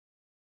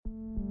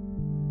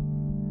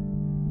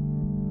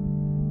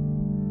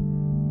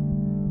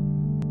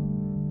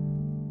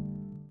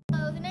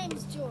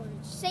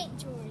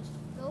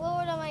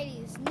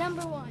Comedies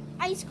 #1,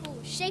 Ice Cool,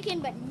 Shaken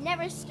but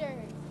Never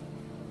Stirred.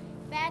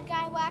 Bad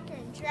Guy Whacker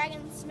and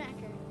Dragon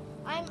Smacker.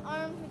 I'm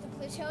armed with a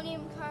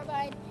plutonium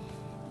carbide,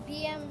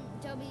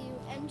 BMW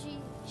MG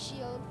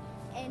shield,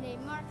 and a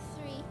Mark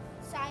III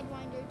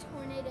Sidewinder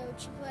Tornado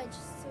triple-edged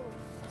sword.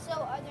 So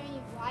are there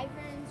any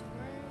wyverns,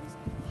 worms,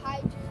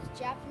 hydras,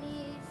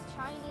 Japanese,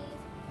 Chinese,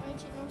 or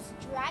ancient Norse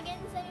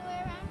dragons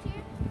anywhere around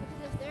here?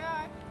 Because if there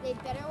are, they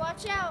better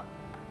watch out.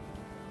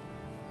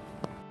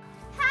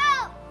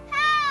 Help!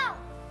 Help!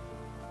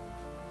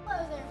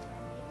 Hello there,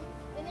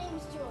 friend. The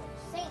name's George,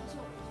 St.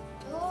 George.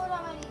 The Lord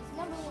Almighty is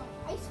 #1,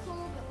 ice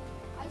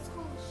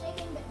cool,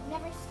 shaken but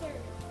never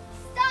stirred.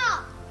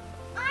 Stop!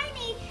 I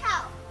need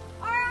help.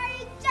 Or are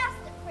you just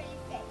a pretty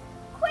face?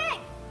 Quick!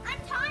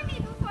 Untie me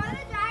before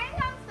the dragon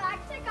comes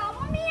back to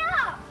gobble me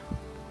up!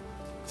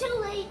 Too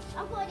late!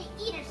 I'm going to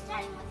eat her,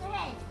 starting with her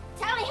head.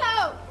 Tally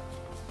ho!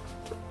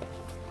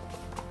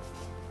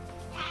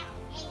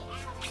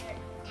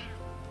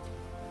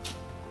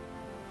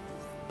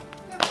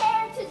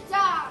 Prepare to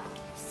die!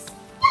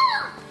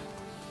 Stop!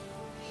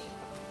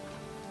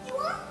 You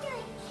aren't going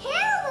to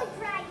kill the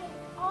dragon,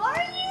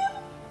 are you?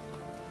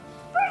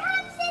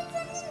 Perhaps it's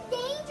an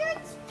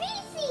endangered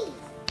species!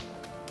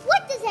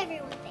 What does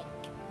everyone think?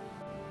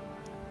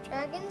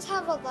 Dragons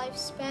have a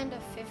lifespan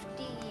of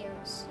 50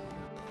 years.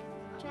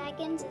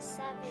 Dragons are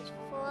savage,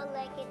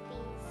 four-legged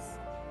beasts.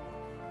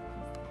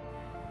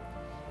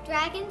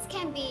 Dragons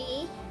can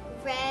be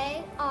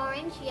red,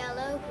 orange,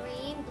 yellow,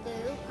 green,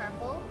 blue,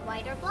 purple,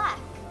 white, or black.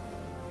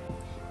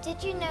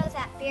 Did you know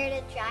that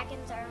bearded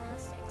dragons are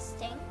almost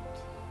extinct?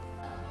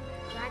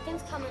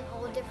 Dragons come in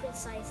all different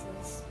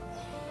sizes.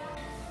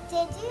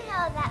 Did you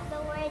know that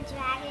the word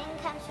dragon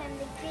comes from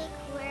the Greek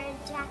word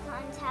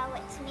drakonta,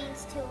 which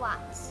means to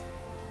watch?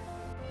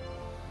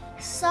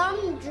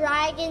 Some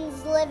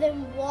dragons live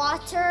in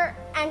water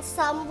and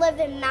some live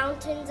in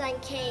mountains and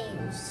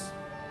caves.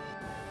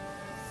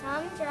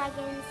 Some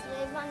dragons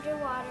live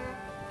underwater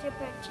to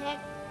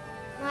protect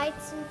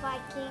knights and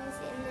Vikings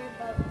in their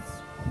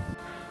boats.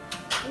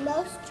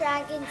 Most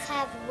dragons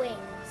have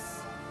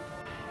wings.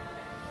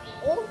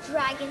 All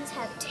dragons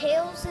have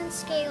tails and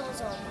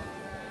scales on them.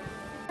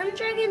 Some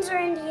dragons are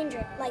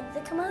endangered, like the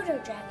Komodo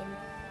dragon.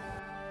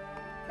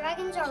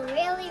 Dragons are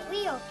really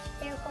real.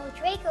 They're called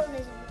Draco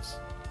lizards.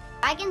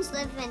 Dragons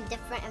live in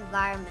different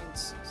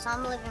environments.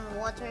 Some live in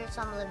water,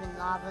 some live in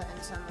lava,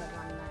 and some live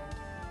on land.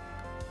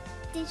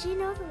 Did you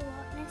know the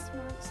Loch Ness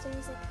Monster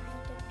is a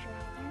kind of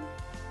dragon?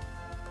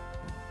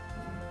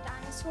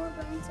 Dinosaur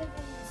bones have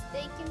been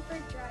mistaken for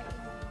dragon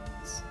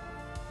bones.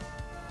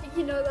 Did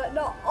you know that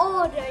not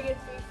all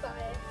dragons breathe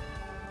fire?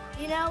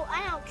 You know,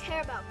 I don't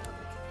care about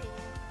public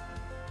opinion.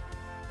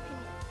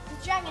 The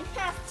dragon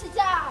has to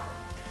die!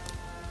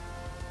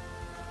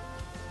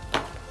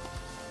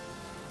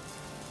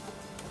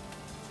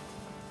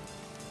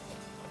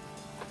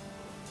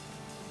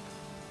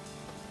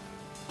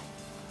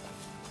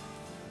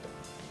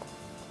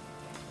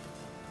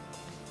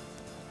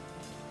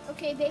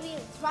 Okay, baby,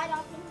 let's ride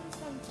off into the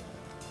sunset.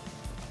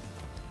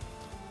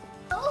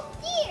 Oh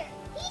dear!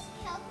 He's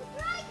killed the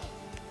dragon!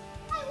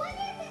 I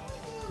wonder if it was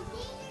an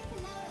endangered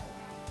Komodo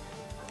dragon,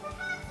 or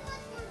perhaps it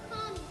was from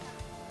common time.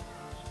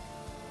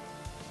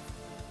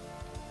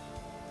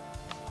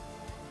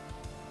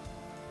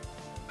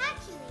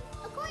 Actually,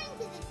 according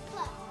to this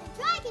book, the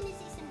dragon is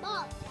a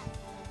symbolic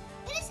dragon.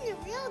 It isn't a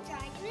real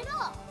dragon at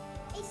all.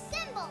 A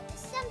symbol is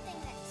something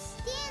that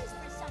stands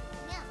for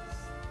something else.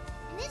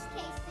 In this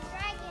case, the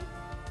dragon